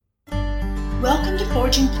Welcome to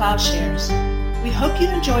Forging Plowshares. We hope you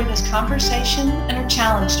enjoy this conversation and are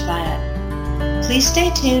challenged by it. Please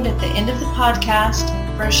stay tuned at the end of the podcast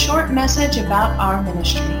for a short message about our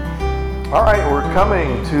ministry. All right, we're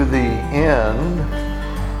coming to the end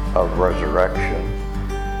of resurrection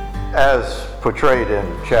as portrayed in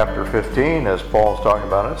chapter 15 as Paul's talking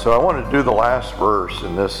about it. So I want to do the last verse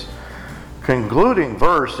in this concluding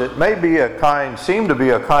verse. It may be seem to be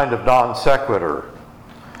a kind of non sequitur.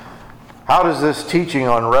 How does this teaching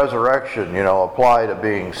on resurrection, apply to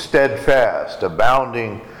being steadfast,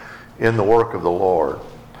 abounding in the work of the Lord?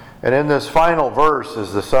 And in this final verse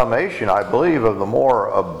is the summation, I believe, of the more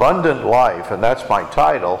abundant life, and that's my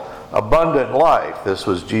title, Abundant Life. This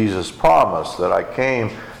was Jesus' promise, that I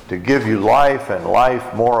came to give you life and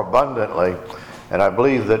life more abundantly. And I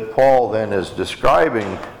believe that Paul then is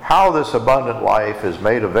describing how this abundant life is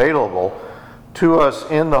made available to us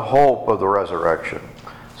in the hope of the resurrection.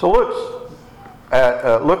 So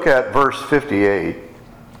look at verse 58.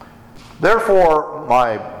 Therefore,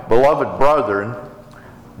 my beloved brethren,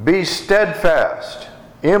 be steadfast,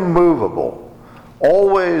 immovable,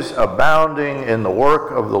 always abounding in the work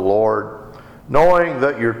of the Lord, knowing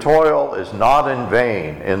that your toil is not in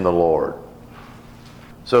vain in the Lord.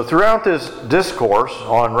 So throughout this discourse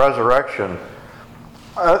on resurrection,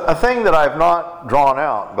 a thing that I've not drawn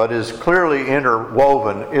out but is clearly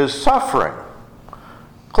interwoven is suffering.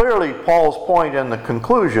 Clearly, Paul's point in the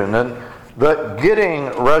conclusion, and that getting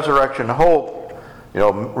resurrection hope,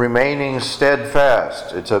 remaining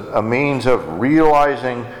steadfast, it's a means of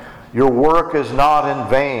realizing your work is not in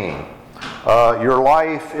vain. Your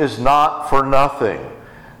life is not for nothing.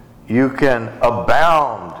 You can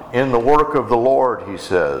abound in the work of the Lord, he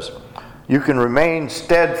says. You can remain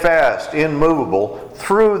steadfast, immovable,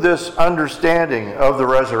 through this understanding of the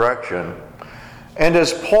resurrection. And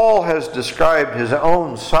as Paul has described his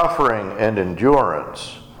own suffering and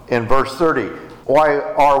endurance, in verse 30, why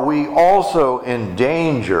are we also in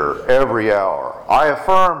danger every hour? I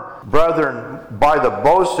affirm, brethren, by the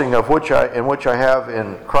boasting in which I have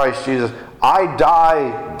in Christ Jesus, I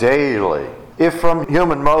die daily. If from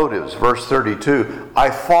human motives, verse 32,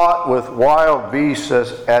 I fought with wild beasts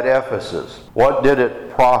at Ephesus, what did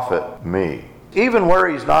it profit me? Even where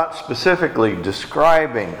he's not specifically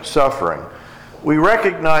describing suffering, we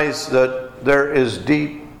recognize that there is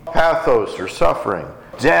deep pathos or suffering.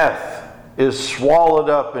 Death is swallowed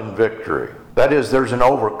up in victory. That is, there's an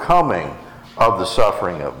overcoming of the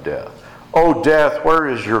suffering of death. O death, where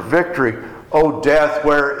is your victory? O death,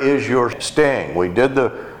 where is your sting? We did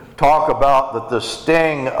talk about that the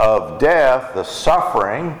sting of death, the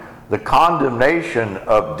suffering, the condemnation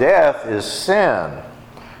of death is sin.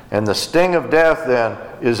 And the sting of death then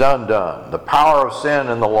is undone. The power of sin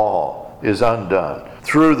in the law is undone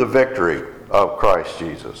through the victory of Christ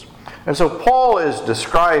Jesus. And so Paul is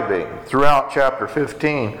describing throughout chapter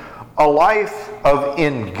 15 a life of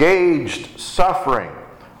engaged suffering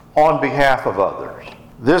on behalf of others.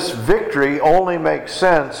 This victory only makes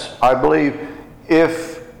sense, I believe,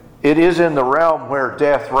 if it is in the realm where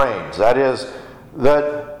death reigns. That is,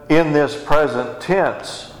 that in this present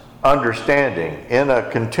tense understanding, in a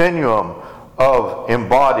continuum of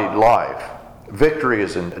embodied life, victory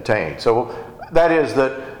is attained. So that is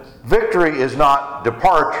that victory is not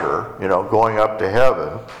departure, going up to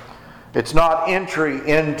heaven. It's not entry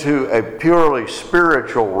into a purely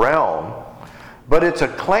spiritual realm, but it's a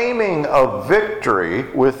claiming of victory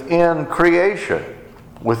within creation,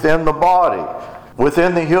 within the body,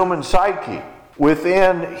 within the human psyche,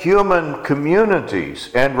 within human communities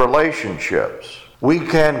and relationships. We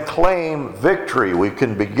can claim victory. We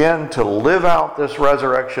can begin to live out this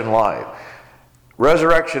resurrection life.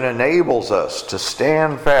 Resurrection enables us to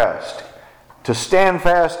stand fast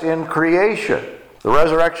in creation. The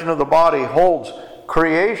resurrection of the body holds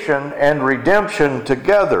creation and redemption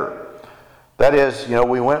together. That is,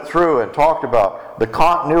 we went through and talked about the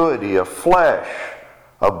continuity of flesh,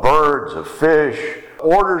 of birds, of fish,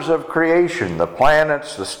 orders of creation, the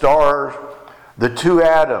planets, the stars, the two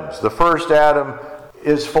Adams. The first Adam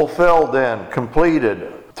is fulfilled then,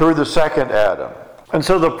 completed through the second Adam. And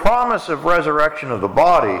so the promise of resurrection of the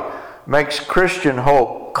body makes Christian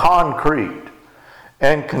hope concrete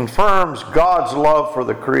and confirms God's love for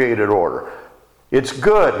the created order. It's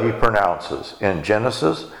good, he pronounces in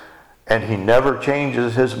Genesis, and he never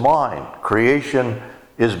changes his mind. Creation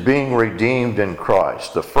is being redeemed in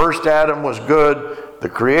Christ. The first Adam was good. The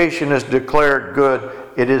creation is declared good.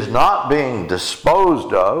 It is not being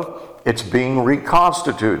disposed of. It's being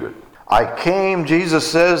reconstituted. I came,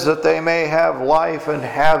 Jesus says, that they may have life and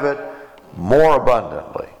have it more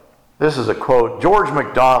abundantly. This is a quote. George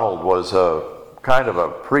MacDonald was a kind of a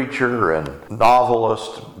preacher and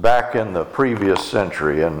novelist back in the previous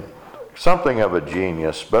century, and something of a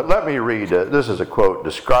genius. But let me read it. This is a quote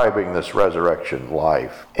describing this resurrection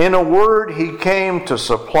life. "In a word, he came to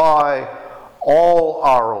supply all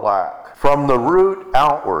our lack, from the root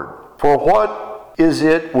outward. For what is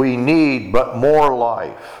it we need but more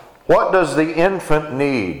life? What does the infant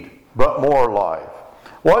need but more life?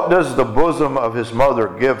 What does the bosom of his mother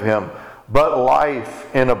give him but life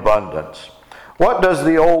in abundance? What does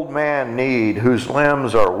the old man need, whose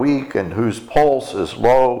limbs are weak and whose pulse is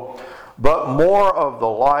low, but more of the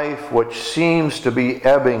life which seems to be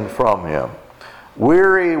ebbing from him?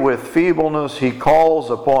 Weary with feebleness, he calls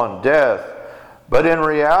upon death, but in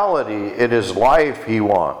reality it is life he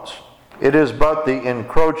wants. It is but the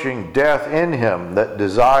encroaching death in him that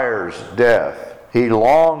desires death. He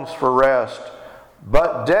longs for rest,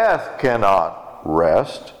 but death cannot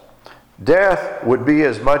rest. Death would be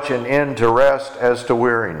as much an end to rest as to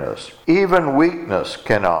weariness. Even weakness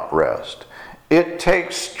cannot rest. It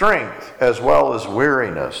takes strength as well as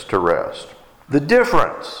weariness to rest." The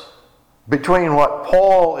difference between what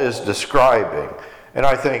Paul is describing and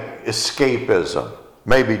I think escapism,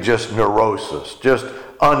 maybe just neurosis, just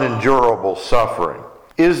unendurable suffering,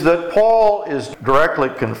 is that Paul is directly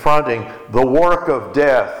confronting the work of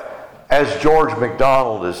death as George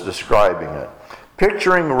MacDonald is describing it,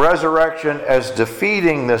 picturing resurrection as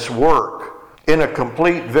defeating this work in a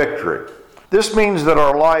complete victory. This means that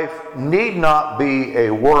our life need not be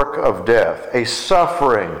a work of death, a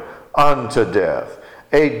suffering unto death,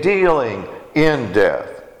 a dealing in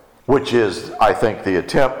death, which is, I think, the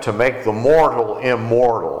attempt to make the mortal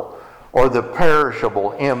immortal or the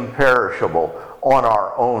perishable imperishable on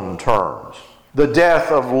our own terms. The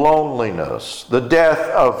death of loneliness, the death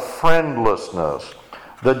of friendlessness,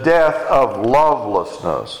 the death of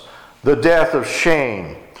lovelessness, the death of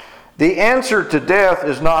shame. The answer to death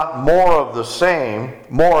is not more of the same,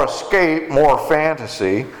 more escape, more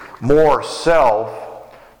fantasy, more self,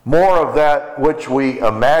 more of that which we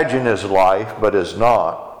imagine is life but is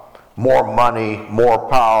not, more money, more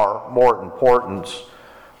power, more importance,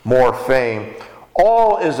 more fame.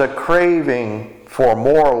 All is a craving for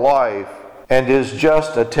more life and is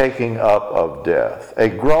just a taking up of death, a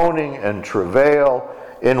groaning and travail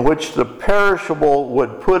in which the perishable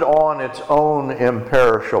would put on its own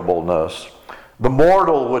imperishableness. The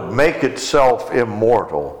mortal would make itself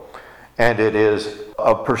immortal, and it is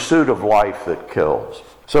a pursuit of life that kills.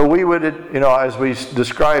 So we would, as we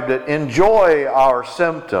described it, enjoy our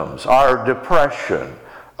symptoms, our depression,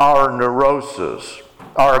 our neurosis,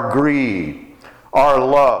 our greed, our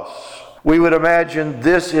lusts. We would imagine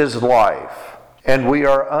this is life, and we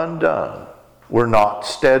are undone. We're not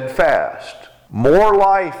steadfast. More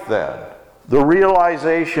life then, the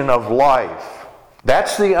realization of life.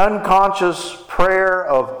 That's the unconscious prayer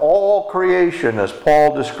of all creation, as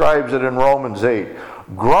Paul describes it in Romans 8,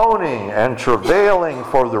 groaning and travailing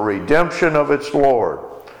for the redemption of its Lord.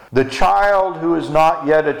 The child who is not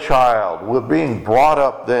yet a child, we're being brought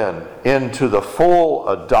up then into the full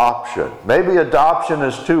adoption. Maybe adoption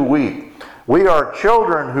is too weak. We are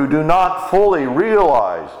children who do not fully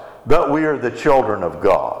realize that we are the children of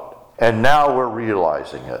God. And now we're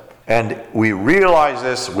realizing it. And we realize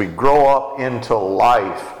this, we grow up into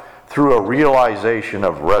life through a realization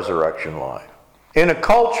of resurrection life. In a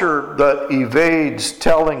culture that evades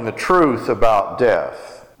telling the truth about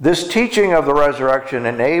death, this teaching of the resurrection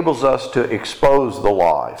enables us to expose the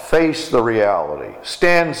lie, face the reality,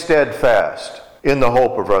 stand steadfast in the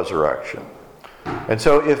hope of resurrection. And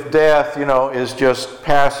so if death, is just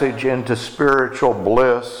passage into spiritual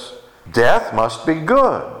bliss, death must be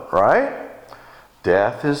good, right?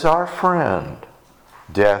 Death is our friend.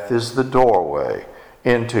 Death is the doorway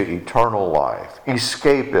into eternal life.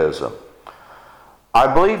 Escapism.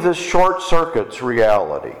 I believe this short circuits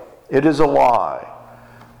reality. It is a lie.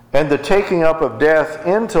 And the taking up of death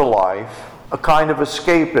into life, a kind of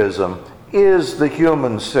escapism, is the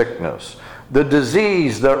human sickness, the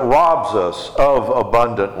disease that robs us of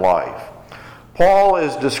abundant life. Paul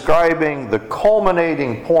is describing the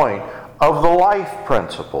culminating point of the life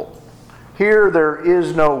principle. Here there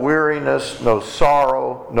is no weariness, no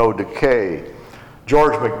sorrow, no decay.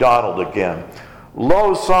 George MacDonald again.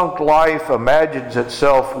 Low-sunk life imagines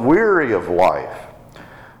itself weary of life,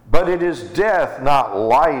 but it is death, not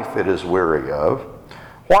life, it is weary of.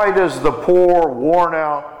 Why does the poor,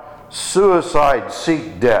 worn-out suicide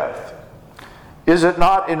seek death? Is it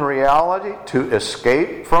not in reality to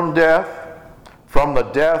escape from death? From the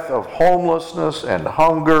death of homelessness and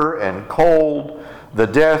hunger and cold, the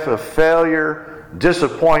death of failure,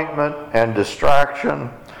 disappointment, and distraction,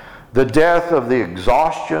 the death of the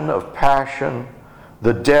exhaustion of passion,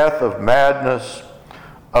 the death of madness,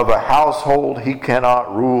 of a household he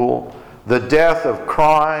cannot rule, the death of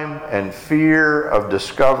crime and fear of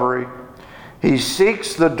discovery. He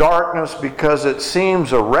seeks the darkness because it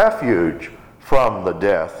seems a refuge from the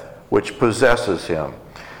death which possesses him.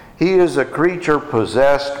 He is a creature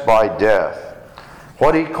possessed by death.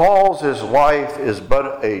 What he calls his life is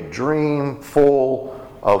but a dream full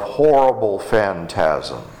of horrible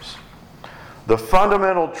phantasms. The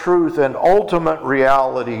fundamental truth and ultimate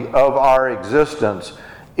reality of our existence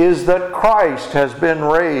is that Christ has been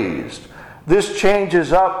raised. This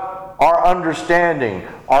changes up our understanding,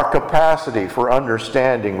 our capacity for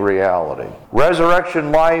understanding reality.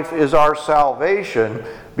 Resurrection life is our salvation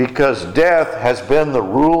because death has been the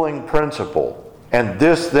ruling principle, and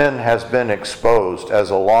this then has been exposed as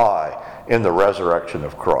a lie in the resurrection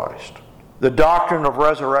of Christ. The doctrine of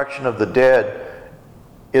resurrection of the dead,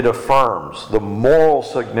 it affirms the moral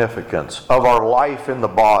significance of our life in the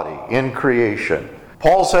body, in creation.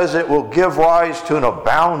 Paul says it will give rise to an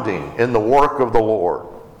abounding in the work of the Lord.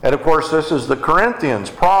 And of course, this is the Corinthians'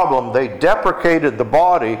 problem. They deprecated the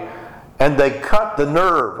body and they cut the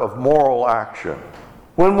nerve of moral action.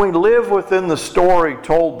 When we live within the story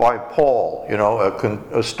told by Paul,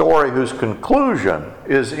 a story whose conclusion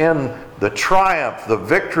is in the triumph, the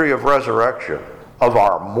victory of resurrection of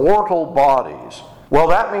our mortal bodies, well,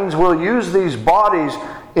 that means we'll use these bodies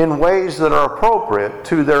in ways that are appropriate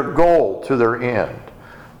to their goal, to their end,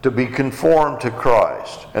 to be conformed to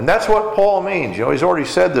Christ. And that's what Paul means. He's already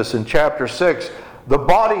said this in chapter 6. The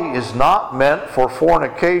body is not meant for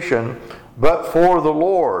fornication, but for the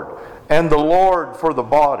Lord, and the Lord for the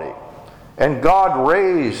body. And God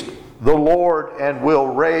raised the Lord and will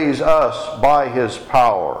raise us by his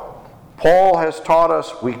power. Paul has taught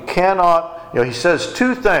us we cannot, he says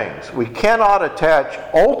two things. We cannot attach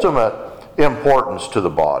ultimate importance to the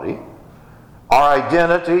body. Our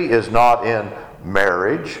identity is not in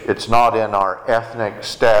marriage. It's not in our ethnic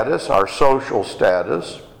status, our social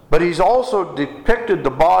status. But he's also depicted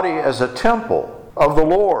the body as a temple of the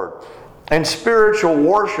Lord. And spiritual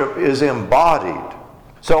worship is embodied.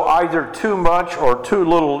 So either too much or too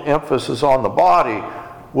little emphasis on the body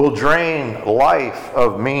will drain life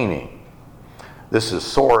of meaning. This is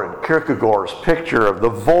Søren Kierkegaard's picture of the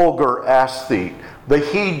vulgar aesthete, the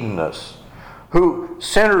hedonist, who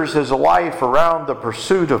centers his life around the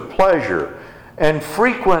pursuit of pleasure, and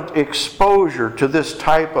frequent exposure to this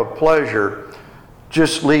type of pleasure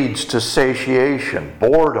just leads to satiation,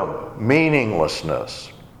 boredom,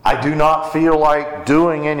 meaninglessness. I do not feel like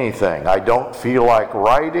doing anything. I don't feel like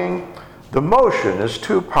writing. The motion is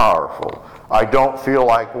too powerful. I don't feel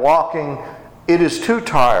like walking. It is too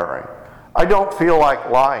tiring. I don't feel like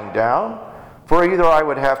lying down, for either I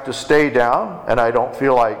would have to stay down, and I don't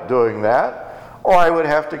feel like doing that, or I would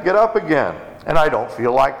have to get up again, and I don't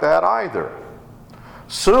feel like that either.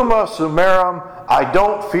 Summa summarum, I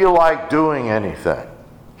don't feel like doing anything.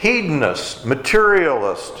 Hedonists,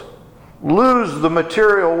 materialists, lose the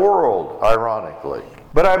material world, ironically.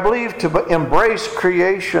 But I believe to embrace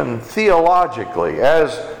creation theologically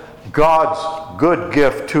as God's good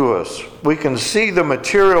gift to us, we can see the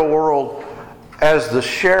material world as the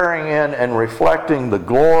sharing in and reflecting the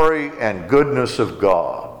glory and goodness of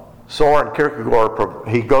God. Søren Kierkegaard,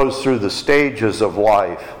 he goes through the stages of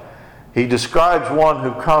life. He describes one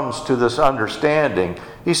who comes to this understanding.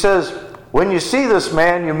 He says, when you see this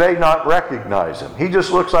man, you may not recognize him. He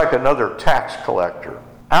just looks like another tax collector.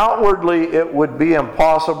 Outwardly, it would be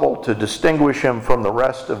impossible to distinguish him from the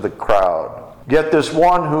rest of the crowd. Yet this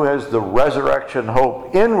one who has the resurrection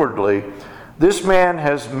hope inwardly, this man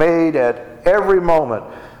has made at every moment,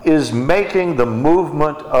 is making the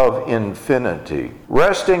movement of infinity,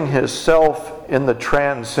 resting his self in the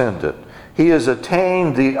transcendent. He has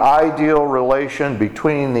attained the ideal relation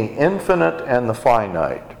between the infinite and the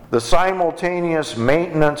finite, the simultaneous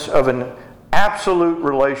maintenance of an absolute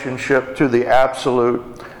relationship to the absolute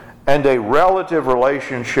and a relative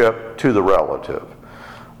relationship to the relative.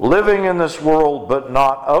 Living in this world, but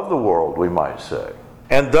not of the world, we might say,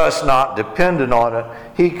 and thus not dependent on it,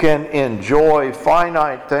 he can enjoy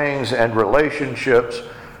finite things and relationships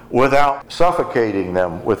without suffocating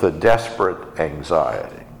them with a desperate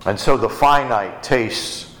anxiety. And so the finite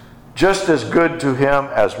tastes just as good to him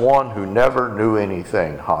as one who never knew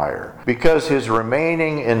anything higher, because his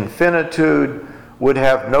remaining infinitude would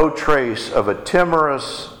have no trace of a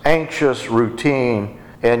timorous, anxious routine,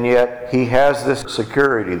 and yet he has this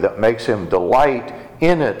security that makes him delight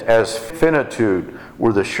in it as finitude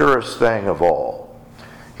were the surest thing of all.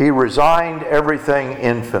 He resigned everything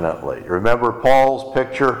infinitely. Remember Paul's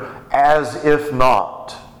picture, as if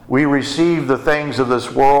not. we receive the things of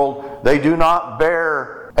this world, they do not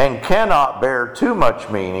bear and cannot bear too much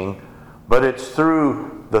meaning, but it's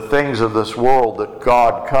through the things of this world that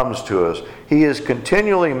God comes to us. He is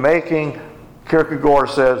continually making, Kierkegaard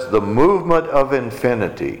says, the movement of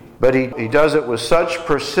infinity. But he does it with such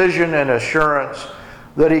precision and assurance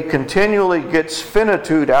that he continually gets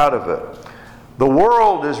finitude out of it. The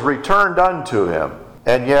world is returned unto him,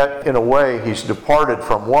 and yet, in a way, he's departed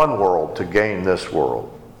from one world to gain this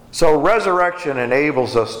world. So resurrection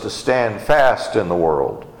enables us to stand fast in the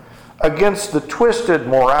world against the twisted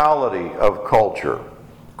morality of culture.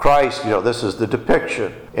 Christ, this is the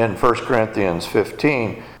depiction in 1 Corinthians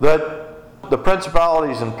 15, that the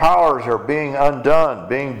principalities and powers are being undone,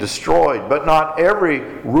 being destroyed, but not every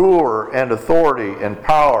ruler and authority and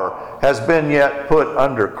power has been yet put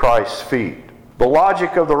under Christ's feet. The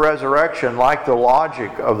logic of the resurrection, like the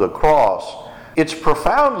logic of the cross, it's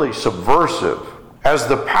profoundly subversive, as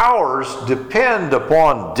the powers depend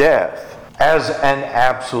upon death as an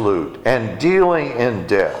absolute and dealing in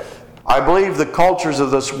death. I believe the cultures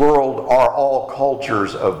of this world are all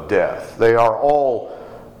cultures of death. They are all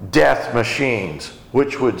death machines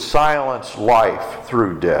which would silence life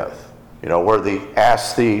through death. Where the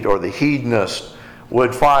aesthete or the hedonist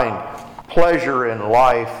would find pleasure in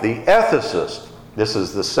life, the ethicist, this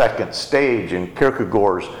is the second stage in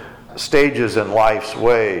Kierkegaard's stages in life's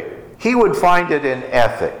way, he would find it in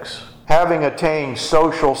ethics. Having attained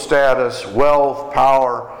social status, wealth,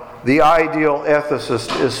 power, the ideal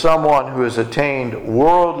ethicist is someone who has attained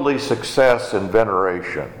worldly success and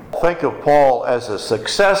veneration. Think of Paul as a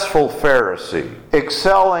successful Pharisee,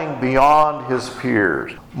 excelling beyond his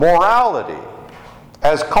peers. Morality,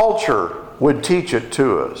 as culture would teach it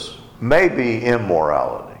to us, may be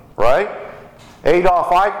immorality, right? Adolf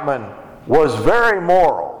Eichmann was very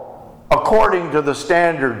moral, according to the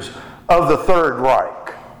standards of the Third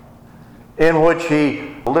Reich, in which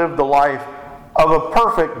he lived the life of a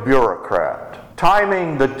perfect bureaucrat,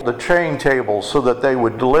 timing the train tables so that they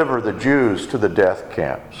would deliver the Jews to the death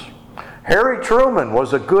camps. Harry Truman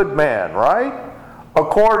was a good man, right?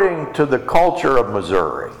 According to the culture of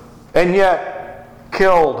Missouri, and yet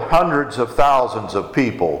killed hundreds of thousands of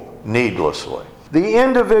people needlessly. The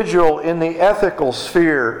individual in the ethical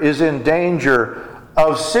sphere is in danger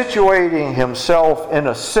of situating himself in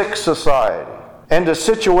a sick society and a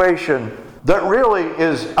situation that really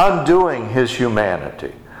is undoing his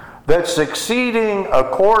humanity. That succeeding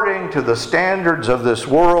according to the standards of this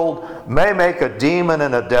world may make a demon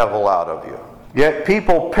and a devil out of you. Yet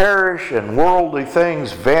people perish and worldly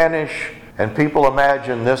things vanish, and people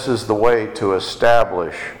imagine this is the way to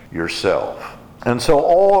establish yourself. And so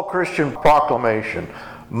all Christian proclamation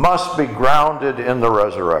must be grounded in the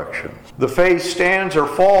resurrection. The faith stands or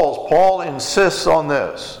falls. Paul insists on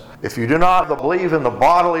this. If you do not believe in the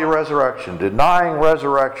bodily resurrection, denying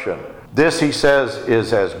resurrection, this, he says,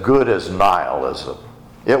 is as good as nihilism.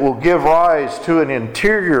 It will give rise to an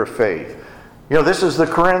interior faith. This is the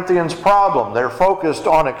Corinthians' problem. They're focused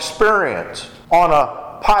on experience, on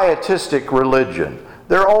a pietistic religion.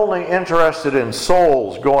 They're only interested in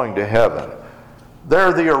souls going to heaven.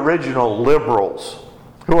 They're the original liberals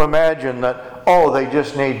who imagine that, they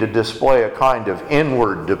just need to display a kind of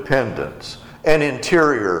inward dependence, an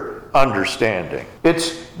interior understanding.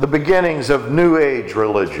 It's the beginnings of New Age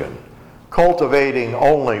religion, cultivating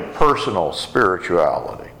only personal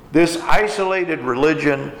spirituality. This isolated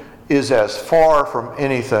religion is as far from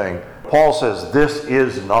anything. Paul says this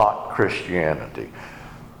is not Christianity.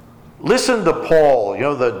 Listen to Paul,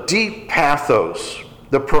 the deep pathos,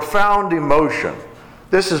 the profound emotion.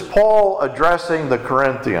 This is Paul addressing the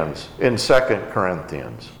Corinthians in 2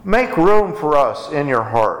 Corinthians. Make room for us in your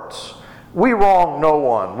hearts. We wronged no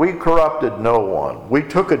one. We corrupted no one. We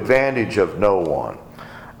took advantage of no one.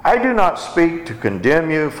 I do not speak to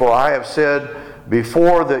condemn you, for I have said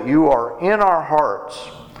before that you are in our hearts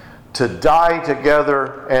to die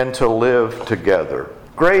together and to live together.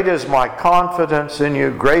 Great is my confidence in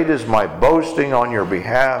you. Great is my boasting on your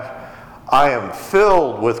behalf. I am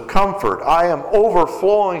filled with comfort. I am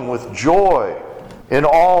overflowing with joy in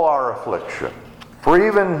all our affliction. For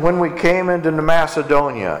even when we came into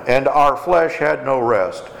Macedonia and our flesh had no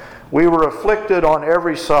rest, we were afflicted on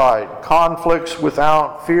every side, conflicts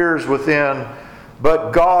without, fears within.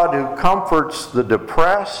 But God, who comforts the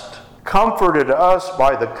depressed, comforted us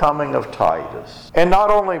by the coming of Titus. And not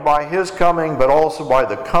only by his coming, but also by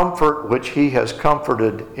the comfort which he has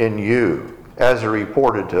comforted in you, as he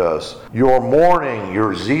reported to us, your mourning,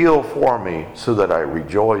 your zeal for me, so that I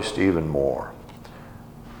rejoiced even more.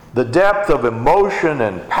 The depth of emotion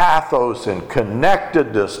and pathos and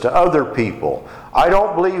connectedness to other people, I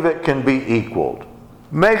don't believe it can be equaled.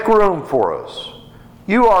 Make room for us.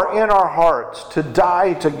 You are in our hearts to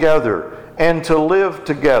die together and to live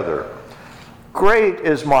together. Great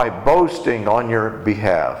is my boasting on your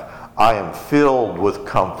behalf. I am filled with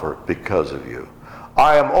comfort because of you.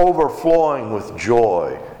 I am overflowing with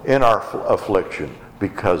joy in our affliction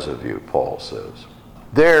because of you, Paul says.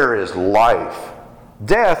 There is life.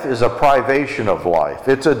 Death is a privation of life.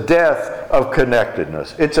 It's a death of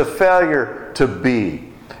connectedness. It's a failure to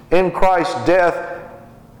be. In Christ's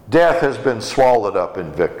death has been swallowed up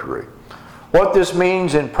in victory. What this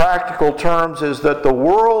means in practical terms is that the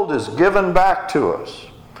world is given back to us.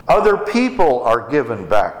 Other people are given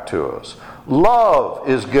back to us. Love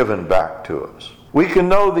is given back to us. We can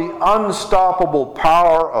know the unstoppable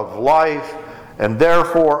power of life and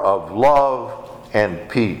therefore of love and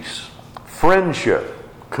peace. Friendship,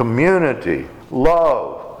 community,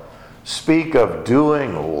 love speak of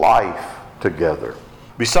doing life together.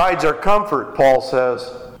 Besides our comfort, Paul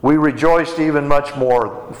says, we rejoiced even much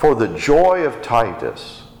more for the joy of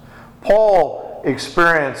Titus. Paul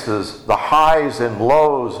experiences the highs and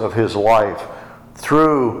lows of his life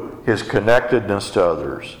through his connectedness to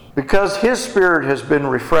others. Because his spirit has been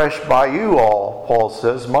refreshed by you all, Paul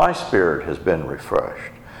says, my spirit has been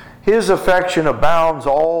refreshed. His affection abounds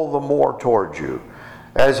all the more towards you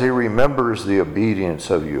as he remembers the obedience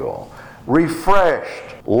of you all.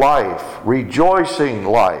 Refreshed life, rejoicing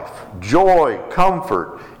life, joy,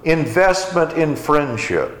 comfort, investment in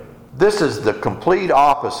friendship. This is the complete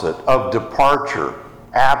opposite of departure,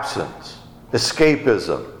 absence,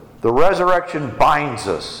 escapism. The resurrection binds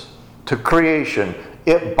us to creation.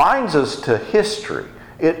 It binds us to history.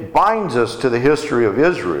 It binds us to the history of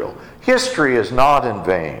Israel. History is not in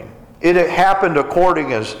vain. It happened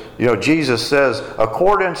according, as Jesus says,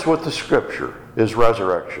 accordance with the Scripture is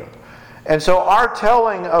resurrection. And so our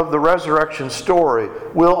telling of the resurrection story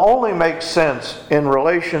will only make sense in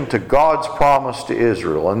relation to God's promise to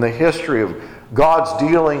Israel and the history of God's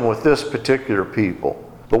dealing with this particular people.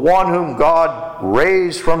 The one whom God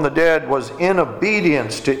raised from the dead was in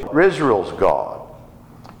obedience to Israel's God.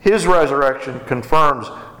 His resurrection confirms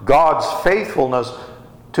God's faithfulness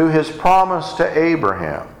to his promise to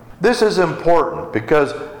Abraham. This is important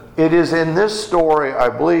because it is in this story, I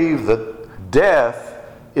believe, that death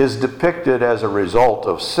is depicted as a result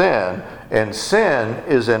of sin, and sin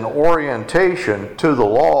is an orientation to the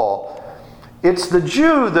law. It's the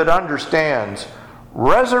Jew that understands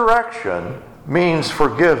resurrection means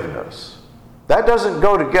forgiveness. That doesn't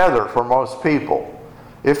go together for most people.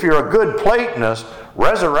 If you're a good Platonist,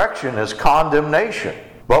 resurrection is condemnation.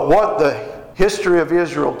 But what the history of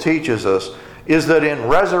Israel teaches us is that in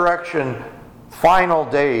resurrection, final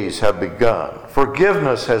days have begun.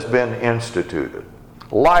 Forgiveness has been instituted.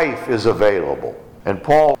 Life is available. And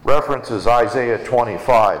Paul references Isaiah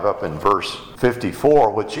 25 up in verse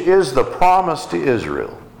 54, which is the promise to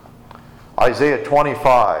Israel. Isaiah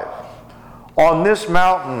 25. On this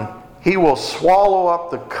mountain he will swallow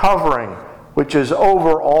up the covering which is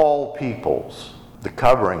over all peoples, the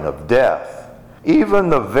covering of death, even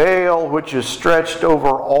the veil which is stretched over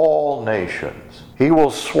all nations. He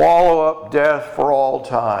will swallow up death for all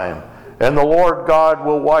time. And the Lord God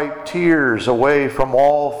will wipe tears away from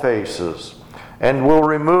all faces, and will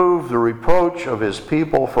remove the reproach of his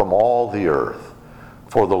people from all the earth.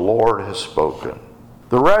 For the Lord has spoken.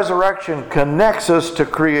 The resurrection connects us to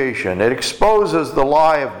creation. It exposes the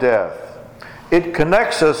lie of death. It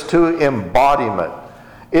connects us to embodiment.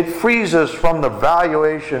 It frees us from the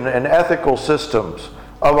valuation and ethical systems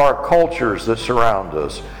of our cultures that surround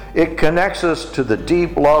us. It connects us to the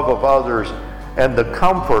deep love of others and the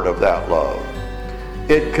comfort of that love.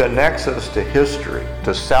 It connects us to history,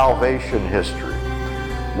 to salvation history.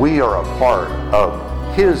 We are a part of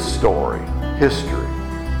his story, history.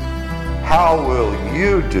 How will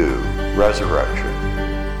you do resurrection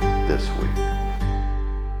this week?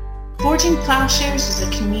 Forging Plowshares is a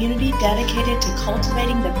community dedicated to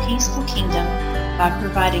cultivating the peaceful kingdom by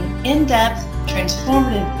providing in-depth,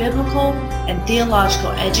 transformative biblical and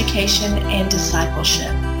theological education and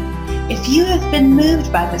discipleship. If you have been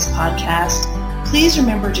moved by this podcast, please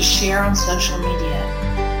remember to share on social media.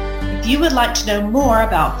 If you would like to know more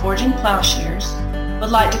about Forging Plowshares, would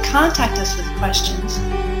like to contact us with questions,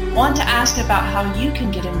 want to ask about how you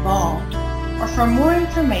can get involved, or for more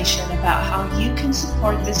information about how you can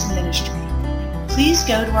support this ministry, please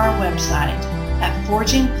go to our website at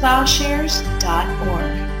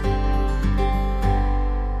forgingplowshares.org.